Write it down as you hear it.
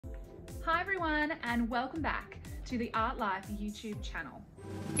Hi everyone, and welcome back to the Artlife YouTube channel.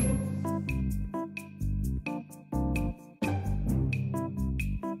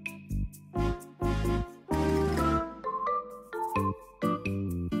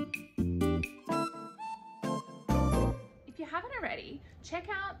 If you haven't already, check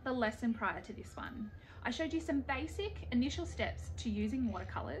out the lesson prior to this one. I showed you some basic initial steps to using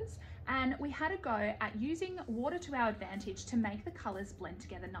watercolors, and we had a go at using water to our advantage to make the colors blend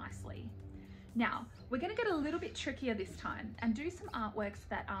together nicely. Now, we're going to get a little bit trickier this time and do some artworks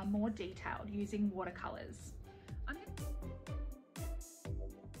that are more detailed using watercolors.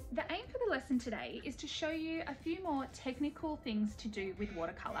 The aim for the lesson today is to show you a few more technical things to do with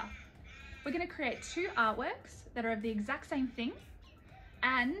watercolor. We're going to create two artworks that are of the exact same thing,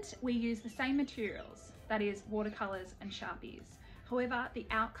 and we use the same materials, that is watercolors and Sharpies. However, the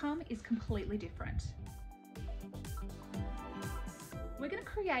outcome is completely different. We're going to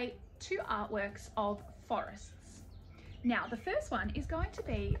create two artworks of forests. Now, the first one is going to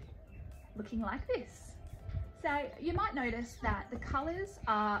be looking like this. So you might notice that the colors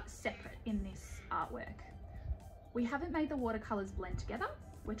are separate in this artwork. We haven't made the watercolors blend together.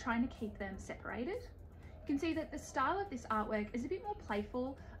 We're trying to keep them separated. You can see that the style of this artwork is a bit more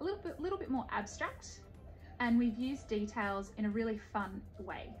playful, a little bit more abstract, and we've used details in a really fun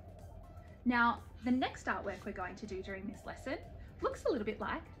way. Now, the next artwork we're going to do during this lesson looks a little bit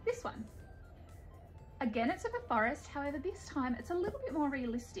like this one. Again, it's of a forest, however this time it's a little bit more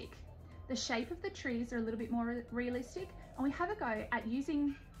realistic. The shape of the trees are a little bit more realistic, and we have a go at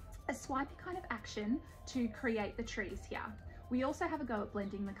using a swipey kind of action to create the trees here. We also have a go at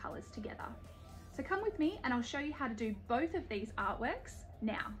blending the colours together. So come with me and I'll show you how to do both of these artworks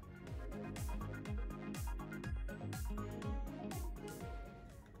now.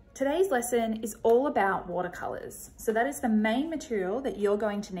 Today's lesson is all about watercolors. So that is the main material that you're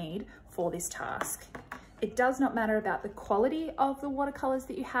going to need for this task. It does not matter about the quality of the watercolors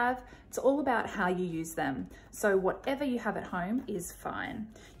that you have. It's all about how you use them. So whatever you have at home is fine.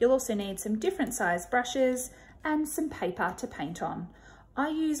 You'll also need some different size brushes and some paper to paint on. I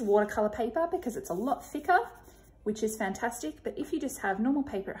use watercolor paper because it's a lot thicker, which is fantastic, but if you just have normal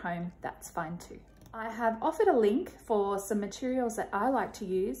paper at home, that's fine too. I have offered a link for some materials that I like to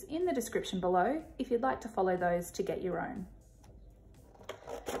use in the description below if you'd like to follow those to get your own.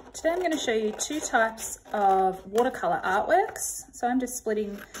 Today I'm going to show you two types of watercolor artworks. So I'm just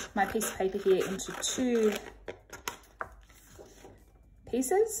splitting my piece of paper here into two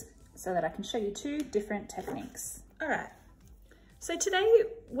pieces so that I can show you two different techniques. All right. So today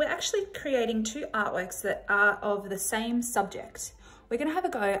we're actually creating two artworks that are of the same subject. We're going to have a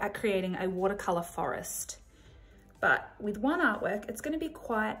go at creating a watercolor forest, but with one artwork it's going to be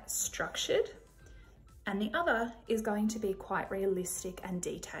quite structured and the other is going to be quite realistic and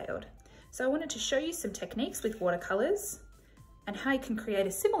detailed. So I wanted to show you some techniques with watercolors and how you can create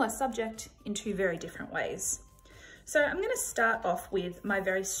a similar subject in two very different ways. So I'm going to start off with my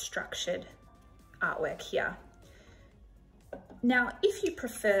very structured artwork here. Now, if you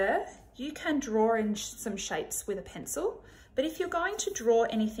prefer, you can draw in some shapes with a pencil, but if you're going to draw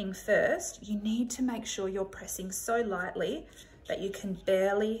anything first, you need to make sure you're pressing so lightly that you can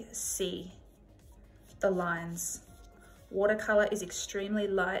barely see the lines. Watercolor is extremely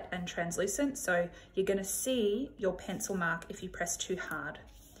light and translucent, so you're going to see your pencil mark if you press too hard.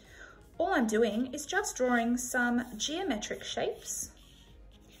 All I'm doing is just drawing some geometric shapes.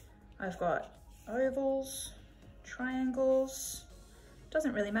 I've got ovals, triangles,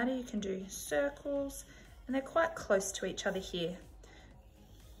 doesn't really matter, you can do circles, and they're quite close to each other here.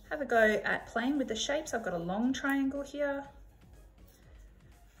 Have a go at playing with the shapes. I've got a long triangle here.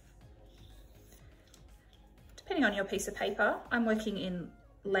 Depending on your piece of paper, I'm working in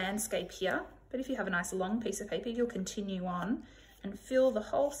landscape here, but if you have a nice long piece of paper, you'll continue on and fill the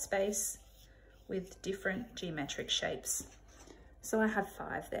whole space with different geometric shapes. So I have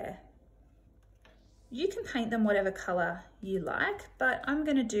 5 there. You can paint them whatever color you like, but I'm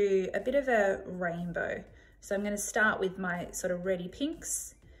going to do a bit of a rainbow. So I'm going to start with my sort of reddy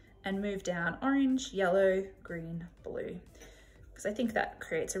pinks and move down orange, yellow, green, blue, because I think that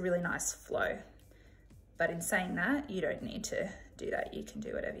creates a really nice flow. But in saying that, you don't need to do that. You can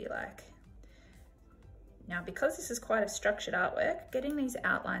do whatever you like. Now, because this is quite a structured artwork, getting these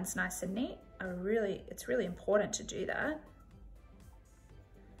outlines nice and neat it's really important to do that.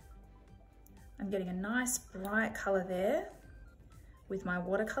 I'm getting a nice bright color there with my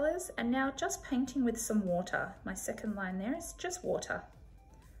watercolors, and now just painting with some water. My second line there is just water.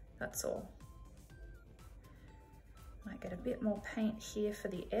 That's all. Might get a bit more paint here for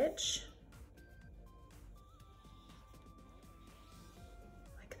the edge.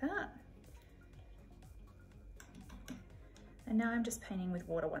 Like that. And now I'm just painting with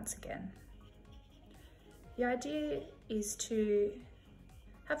water once again. The idea is to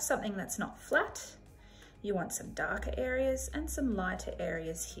have something that's not flat. You want some darker areas and some lighter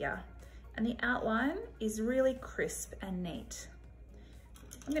areas here. And the outline is really crisp and neat.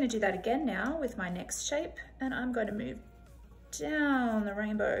 I'm going to do that again now with my next shape, and I'm going to move down the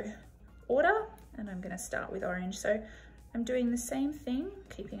rainbow order, and I'm going to start with orange. So I'm doing the same thing,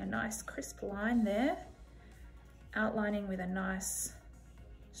 keeping a nice crisp line there, outlining with a nice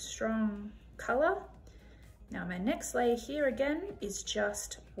strong color. Now my next layer here again is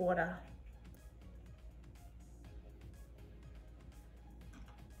just water.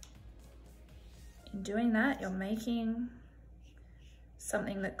 In doing that, you're making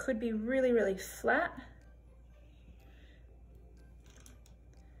something that could be really, really flat.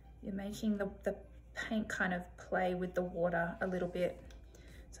 You're making the paint kind of play with the water a little bit.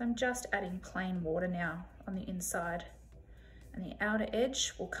 So I'm just adding plain water now on the inside, and the outer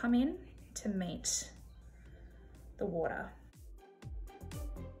edge will come in to meet the water.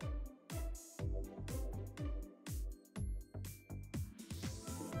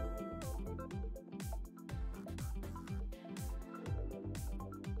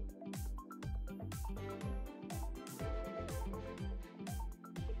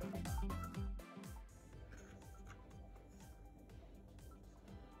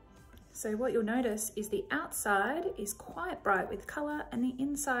 So what you'll notice is the outside is quite bright with colour and the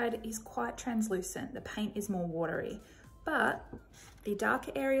inside is quite translucent. The paint is more watery, but the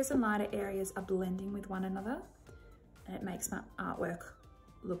darker areas and lighter areas are blending with one another, and it makes my artwork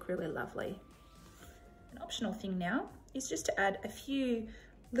look really lovely. An optional thing now is just to add a few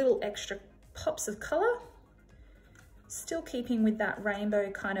little extra pops of colour, still keeping with that rainbow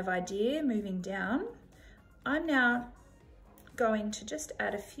kind of idea moving down. I'm now going to just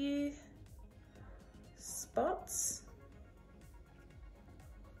add a few spots.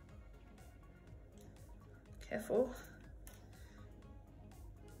 Careful.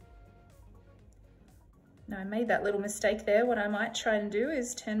 Now I made that little mistake there. What I might try and do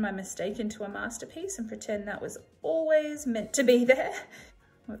is turn my mistake into a masterpiece and pretend that was always meant to be there.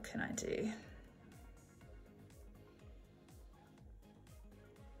 What can I do?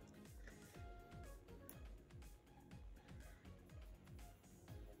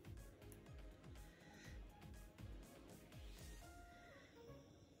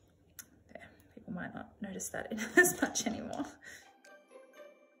 Might not notice that as much anymore.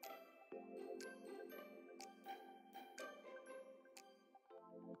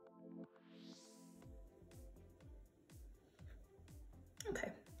 Okay.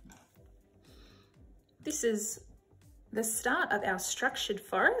 This is the start of our structured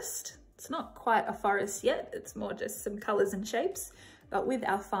forest. It's not quite a forest yet, it's more just some colours and shapes. But with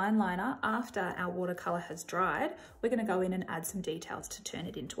our fine liner, after our watercolour has dried, we're going to go in and add some details to turn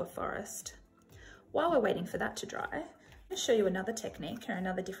it into a forest. While we're waiting for that to dry, I'm going to show you another technique or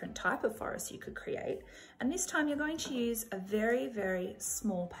another different type of forest you could create. And this time you're going to use a very, very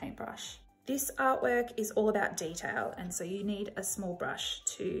small paintbrush. This artwork is all about detail, and so you need a small brush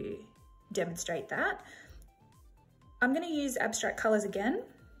to demonstrate that. I'm going to use abstract colours again,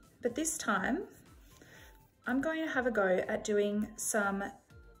 but this time I'm going to have a go at doing some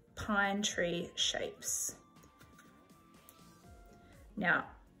pine tree shapes. Now,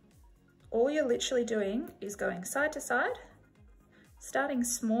 all you're literally doing is going side to side, starting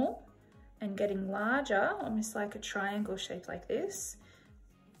small and getting larger, almost like a triangle shape like this,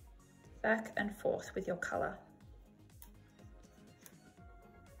 back and forth with your colour.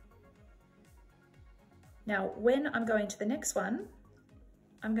 Now, when I'm going to the next one,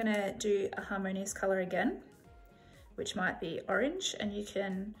 I'm going to do a harmonious colour again, which might be orange, and you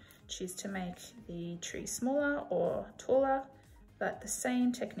can choose to make the tree smaller or taller. But the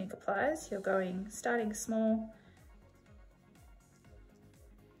same technique applies. You're starting small,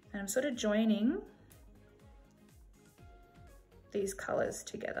 and I'm sort of joining these colours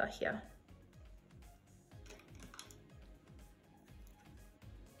together here.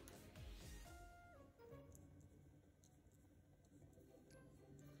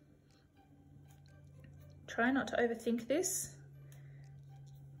 Try not to overthink this.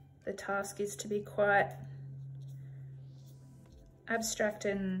 The task is to be quite abstract,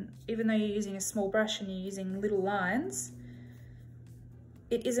 and even though you're using a small brush and you're using little lines,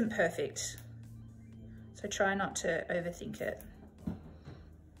 it isn't perfect. So try not to overthink it.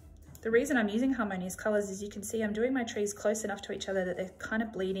 The reason I'm using harmonious colours is you can see I'm doing my trees close enough to each other that they're kind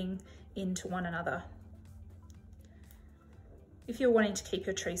of bleeding into one another. If you're wanting to keep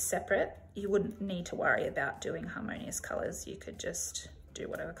your trees separate, you wouldn't need to worry about doing harmonious colours. You could just do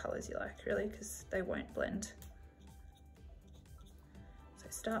whatever colours you like, really, because they won't blend.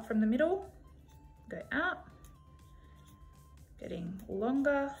 start from the middle, go out, getting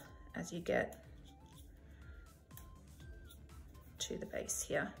longer as you get to the base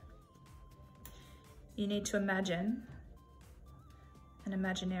here. You need to imagine an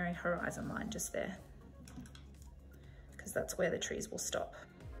imaginary horizon line just there, because that's where the trees will stop.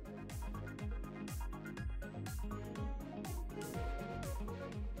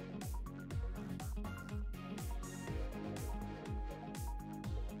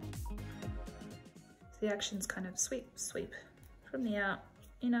 So the action's kind of sweep, sweep, from the out,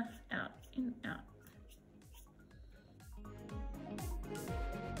 inner, out, in, out.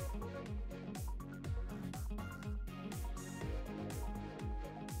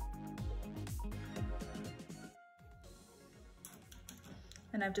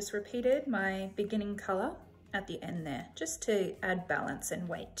 And I've just repeated my beginning color at the end there, just to add balance and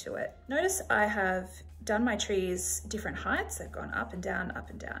weight to it. Notice I have done my trees different heights. They've gone up and down,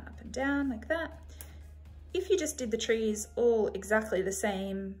 up and down, up and down, like that. If you just did the trees all exactly the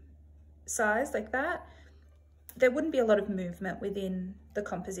same size like that, there wouldn't be a lot of movement within the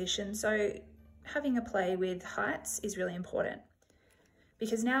composition. So having a play with heights is really important,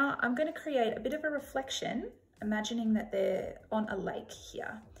 because now I'm going to create a bit of a reflection, imagining that they're on a lake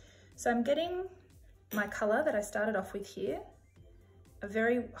here. So I'm getting my color that I started off with here, a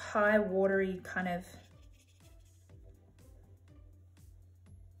very high watery kind of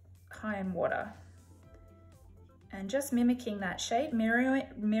high in water, and just mimicking that shape,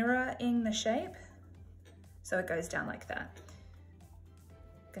 mirroring the shape so it goes down like that.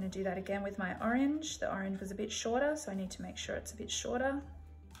 I'm going to do that again with my orange. The orange was a bit shorter, so I need to make sure it's a bit shorter.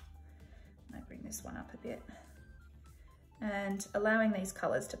 I might bring this one up a bit, and allowing these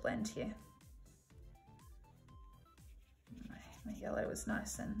colors to blend here. My yellow was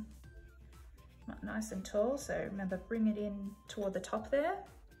nice and tall, so remember, bring it in toward the top there.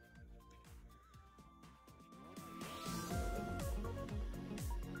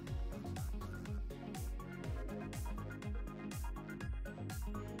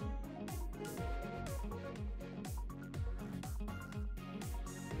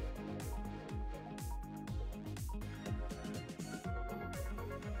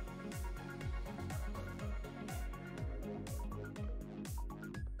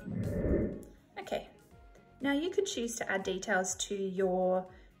 Okay, now you could choose to add details to your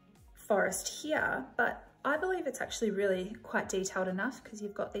forest here, but I believe it's actually really quite detailed enough, because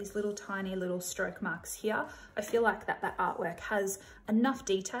you've got these little tiny little stroke marks here. I feel like that artwork has enough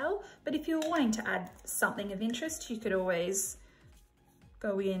detail, but if you're wanting to add something of interest, you could always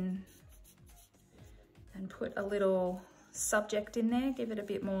go in and put a little subject in there, give it a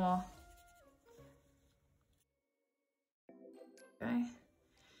bit more. Okay.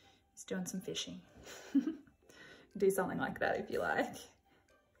 Doing some fishing. Do something like that if you like.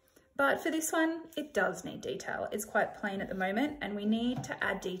 But for this one, it does need detail. It's quite plain at the moment, and we need to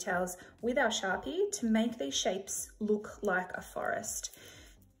add details with our Sharpie to make these shapes look like a forest.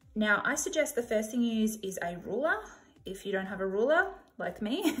 Now, I suggest the first thing you use is a ruler. If you don't have a ruler, like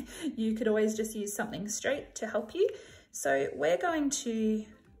me, you could always just use something straight to help you. So we're going to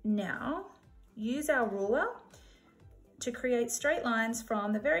now use our ruler to create straight lines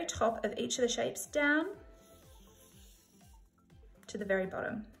from the very top of each of the shapes down to the very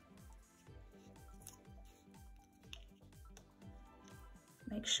bottom.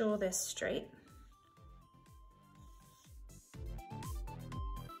 Make sure they're straight.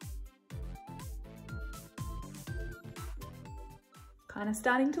 Kind of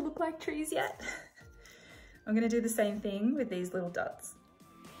starting to look like trees yet. I'm going to do the same thing with these little dots.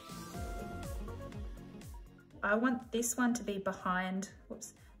 I want this one to be behind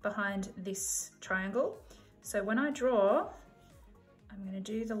this triangle. So when I draw, I'm going to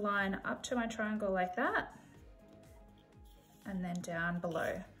do the line up to my triangle like that, and then down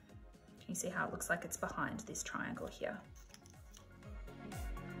below. Can you see how it looks like it's behind this triangle here?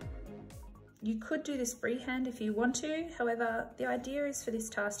 You could do this freehand if you want to. However, the idea is for this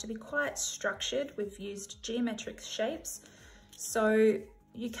task to be quite structured. We've used geometric shapes, so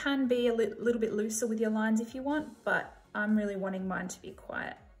you can be a little bit looser with your lines if you want, but I'm really wanting mine to be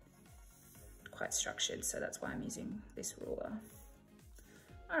quite structured, so that's why I'm using this ruler.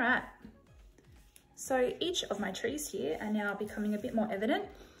 All right, so each of my trees here are now becoming a bit more evident,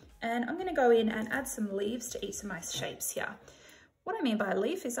 and I'm gonna go in and add some leaves to each of my shapes here. What I mean by a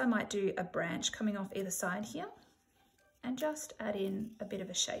leaf is I might do a branch coming off either side here and just add in a bit of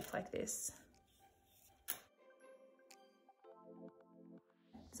a shape like this.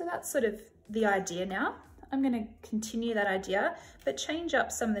 So that's sort of the idea now. I'm going to continue that idea, but change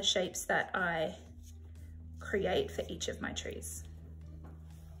up some of the shapes that I create for each of my trees.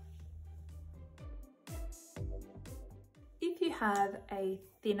 have a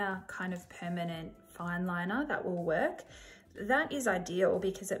thinner kind of permanent fine liner that will work, that is ideal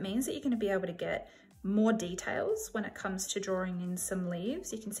because it means that you're going to be able to get more details when it comes to drawing in some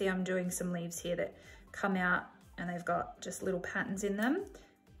leaves. You can see I'm doing some leaves here that come out and they've got just little patterns in them.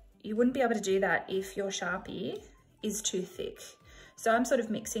 You wouldn't be able to do that if your Sharpie is too thick. So I'm sort of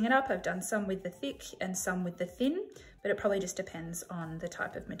mixing it up. I've done some with the thick and some with the thin, but it probably just depends on the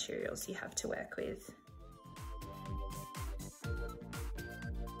type of materials you have to work with.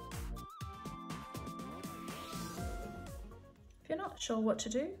 If you're not sure what to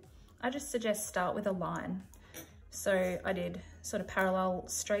do, I just suggest start with a line. So I did sort of parallel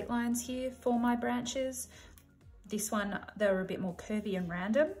straight lines here for my branches. This one, they were a bit more curvy and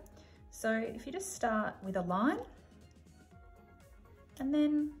random. So if you just start with a line and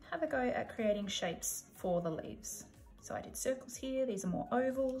then have a go at creating shapes for the leaves. So I did circles here, these are more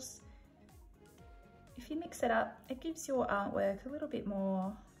ovals. If you mix it up, it gives your artwork a little bit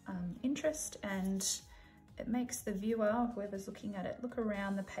more interest, and it makes the viewer, whoever's looking at it, look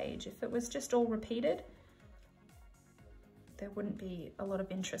around the page. If it was just all repeated, there wouldn't be a lot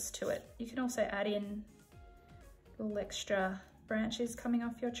of interest to it. You can also add in little extra branches coming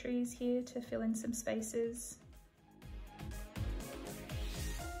off your trees here to fill in some spaces.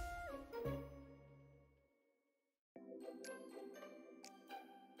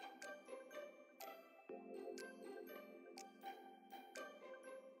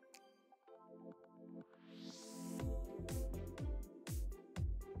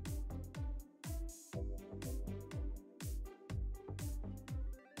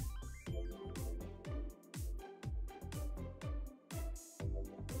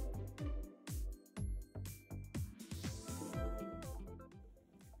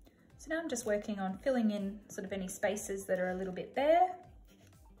 So now I'm just working on filling in sort of any spaces that are a little bit bare,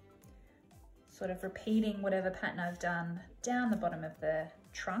 sort of repeating whatever pattern I've done down the bottom of the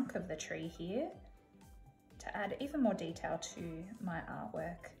trunk of the tree here to add even more detail to my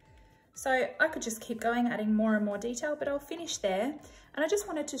artwork. So I could just keep going, adding more and more detail, but I'll finish there. And I just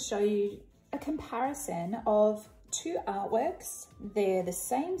wanted to show you a comparison of two artworks. They're the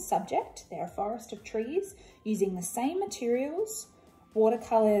same subject, they're a forest of trees, using the same materials,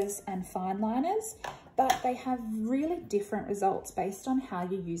 watercolors and fine liners, but they have really different results based on how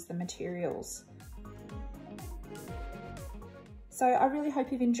you use the materials. So I really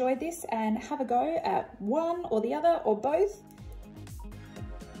hope you've enjoyed this and have a go at one or the other or both.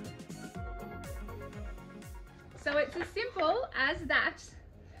 So it's as simple as that.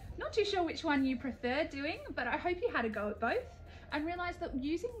 Not too sure which one you prefer doing, but I hope you had a go at both and realised that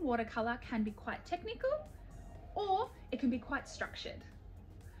using watercolour can be quite technical, or it can be quite structured.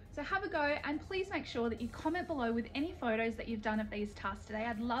 So have a go, and please make sure that you comment below with any photos that you've done of these tasks today.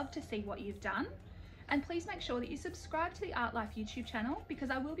 I'd love to see what you've done. And please make sure that you subscribe to the Artlife YouTube channel, because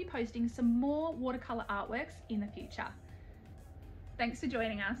I will be posting some more watercolour artworks in the future. Thanks for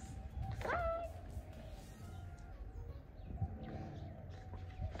joining us. Bye.